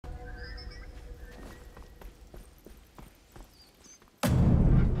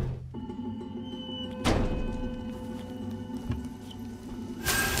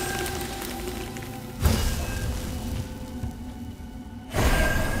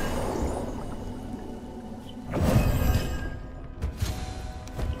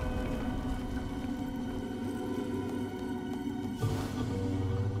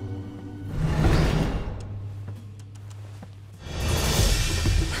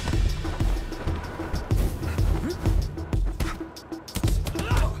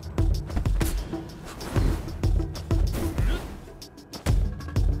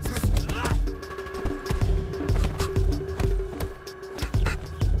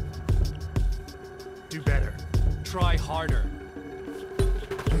Try harder.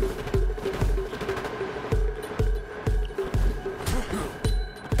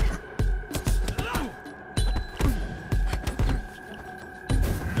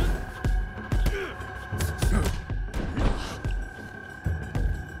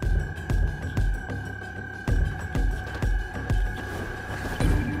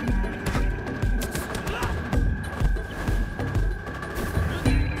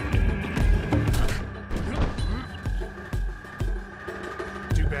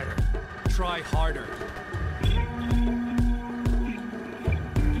 Try harder.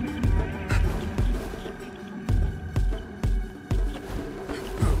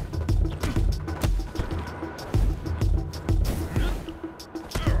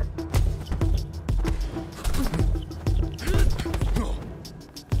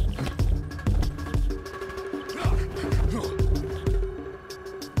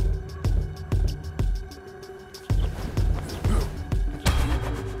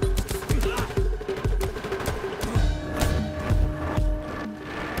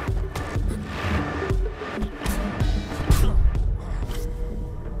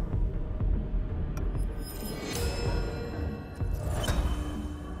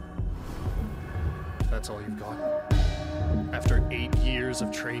 That's all you've got? After 8 years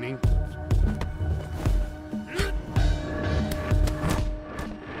of training?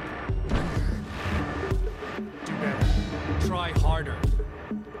 Do better. Try harder.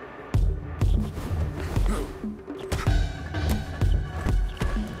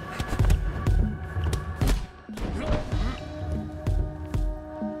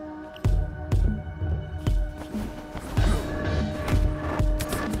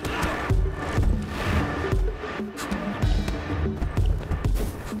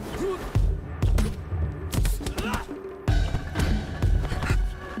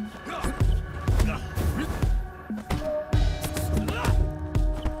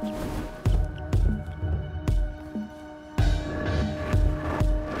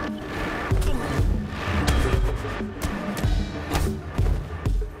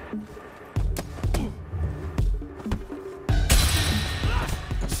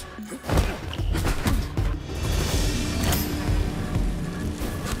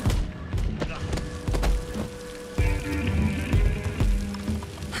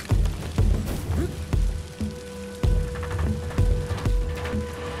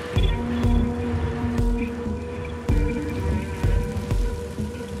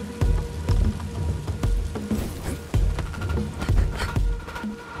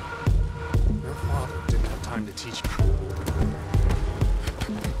 Teach me.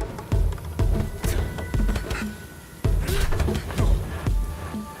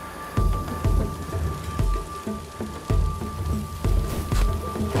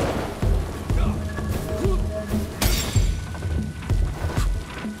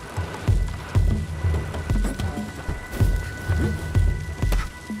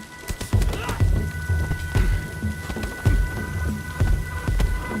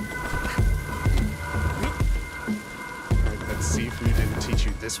 Sifu didn't teach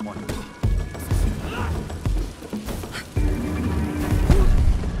you this one.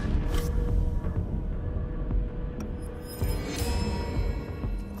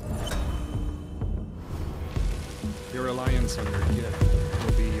 Your reliance on your gift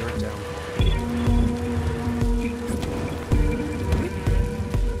will be your downfall.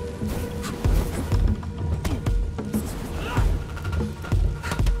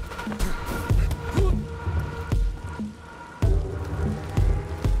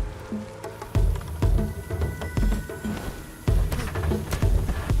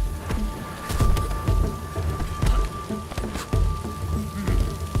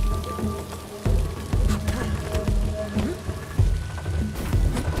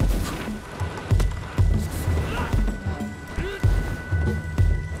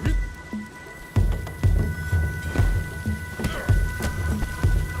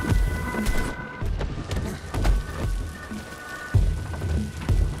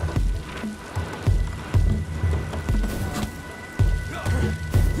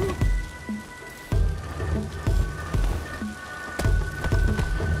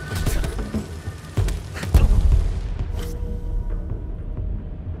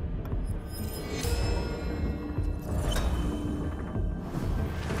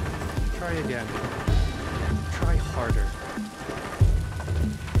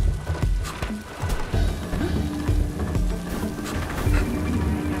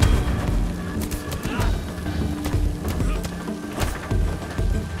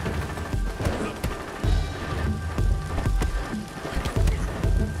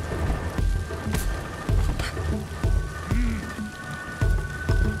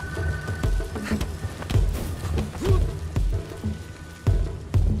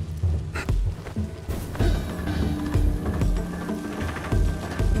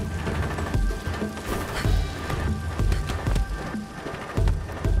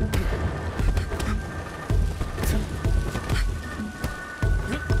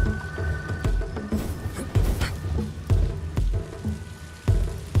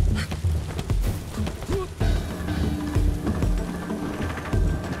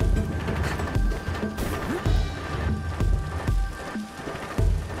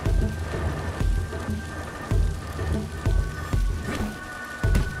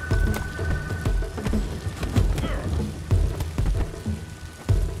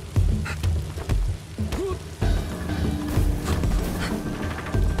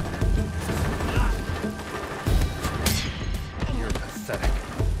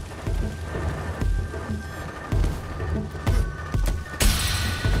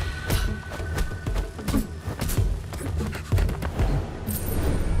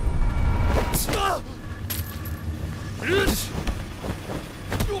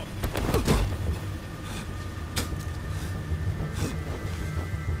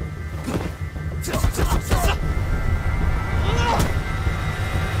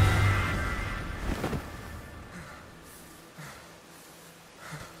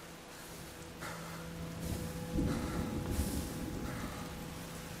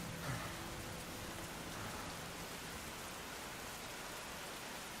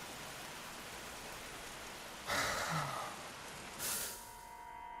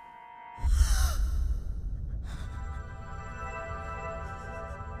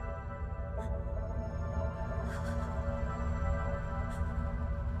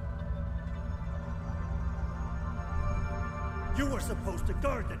 were supposed to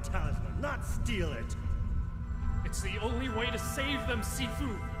guard the talisman, not steal it. It's the only way to save them,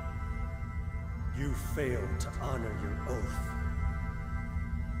 Sifu! You failed to honor your oath.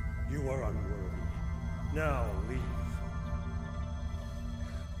 You are unworthy. Now leave.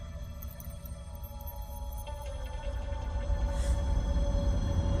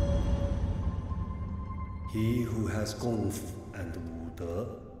 He who has Gong Fu and Wu De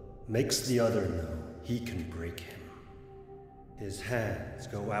makes the other know he can break him. His hands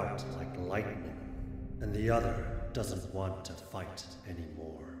go out like lightning, and the other doesn't want to fight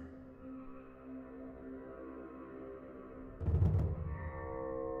anymore.